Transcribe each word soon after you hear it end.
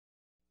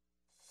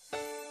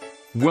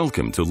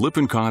Welcome to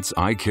Lippincott's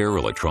ICare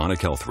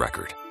Electronic Health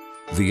Record.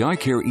 The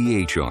ICare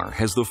EHR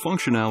has the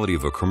functionality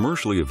of a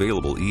commercially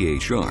available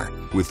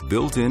EHR with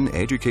built-in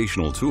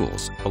educational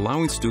tools,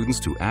 allowing students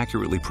to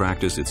accurately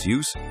practice its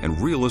use and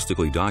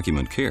realistically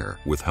document care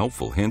with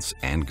helpful hints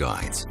and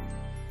guides.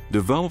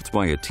 Developed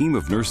by a team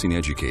of nursing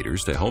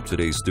educators to help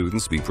today's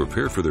students be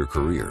prepared for their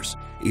careers,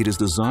 it is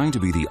designed to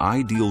be the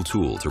ideal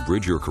tool to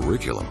bridge your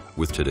curriculum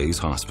with today's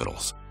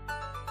hospitals.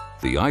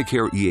 The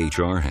ICare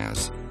EHR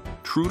has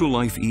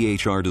true-to-life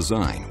EHR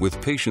design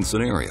with patient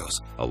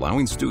scenarios,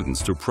 allowing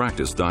students to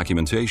practice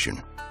documentation.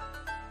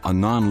 A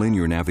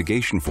non-linear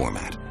navigation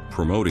format,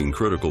 promoting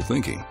critical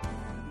thinking.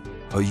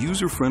 A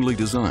user-friendly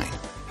design,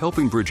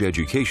 helping bridge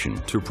education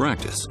to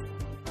practice.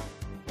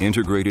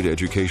 Integrated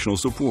educational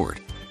support,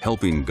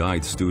 helping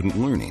guide student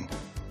learning.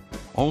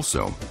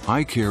 Also,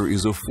 ICare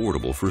is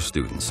affordable for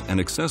students and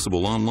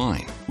accessible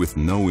online with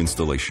no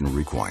installation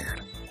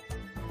required.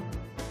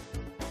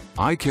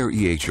 ICare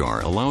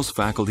EHR allows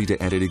faculty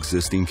to edit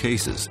existing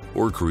cases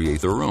or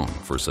create their own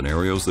for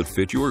scenarios that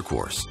fit your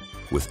course,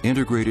 with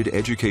integrated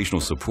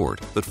educational support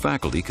that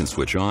faculty can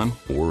switch on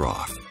or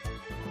off.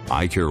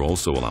 ICare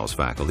also allows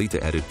faculty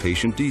to edit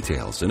patient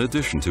details in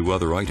addition to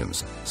other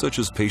items, such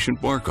as patient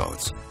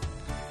barcodes.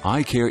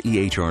 ICare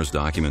EHR's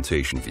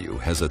documentation view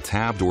has a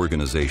tabbed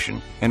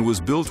organization and was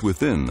built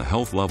within the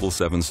Health Level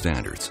 7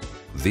 standards,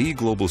 the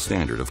global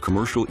standard of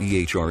commercial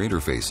EHR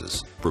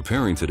interfaces,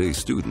 preparing today's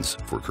students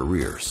for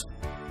careers.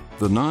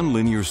 The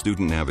non-linear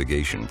student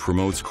navigation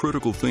promotes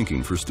critical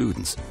thinking for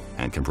students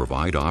and can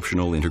provide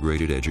optional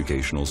integrated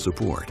educational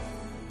support.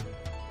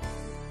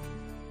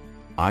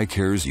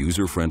 ICare's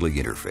user-friendly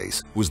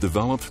interface was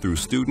developed through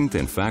student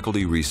and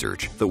faculty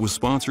research that was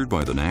sponsored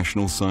by the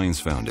National Science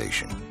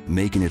Foundation,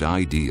 making it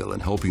ideal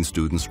in helping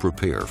students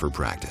prepare for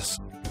practice.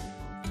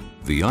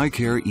 The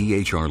ICare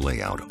EHR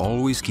layout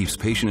always keeps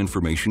patient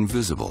information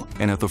visible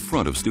and at the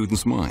front of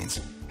students'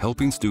 minds,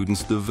 helping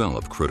students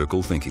develop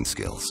critical thinking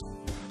skills.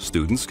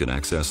 Students can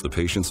access the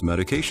patient's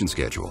medication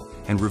schedule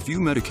and review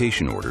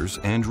medication orders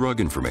and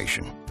drug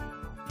information.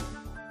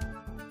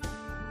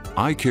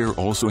 ICare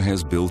also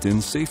has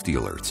built-in safety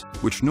alerts,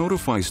 which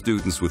notify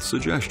students with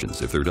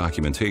suggestions if their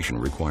documentation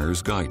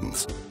requires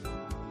guidance.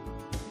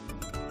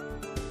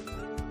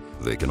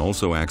 They can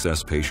also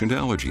access patient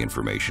allergy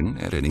information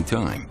at any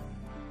time.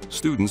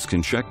 Students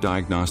can check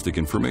diagnostic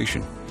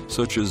information,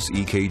 such as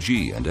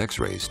EKG and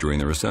X-rays during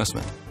their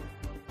assessment.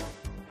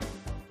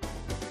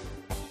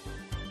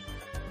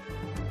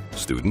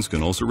 Students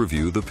can also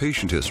review the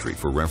patient history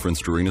for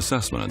reference during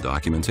assessment and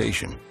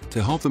documentation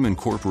to help them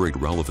incorporate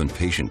relevant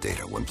patient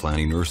data when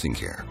planning nursing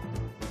care.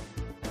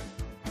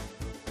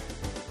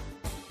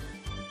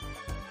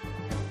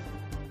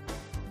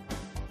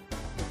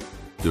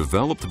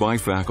 Developed by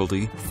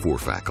faculty for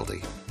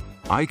faculty,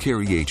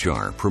 ICare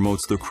EHR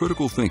promotes the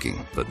critical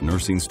thinking that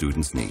nursing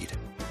students need.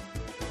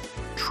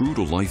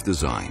 True-to-life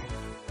design,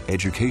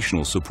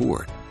 educational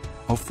support,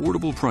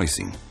 affordable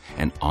pricing,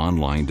 and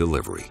online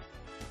delivery.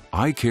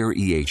 ICare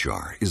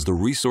EHR is the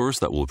resource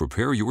that will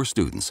prepare your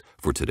students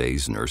for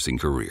today's nursing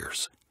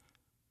careers.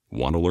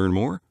 Want to learn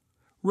more?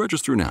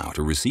 Register now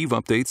to receive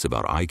updates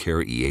about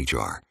ICare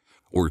EHR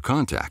or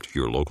contact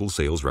your local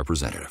sales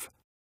representative.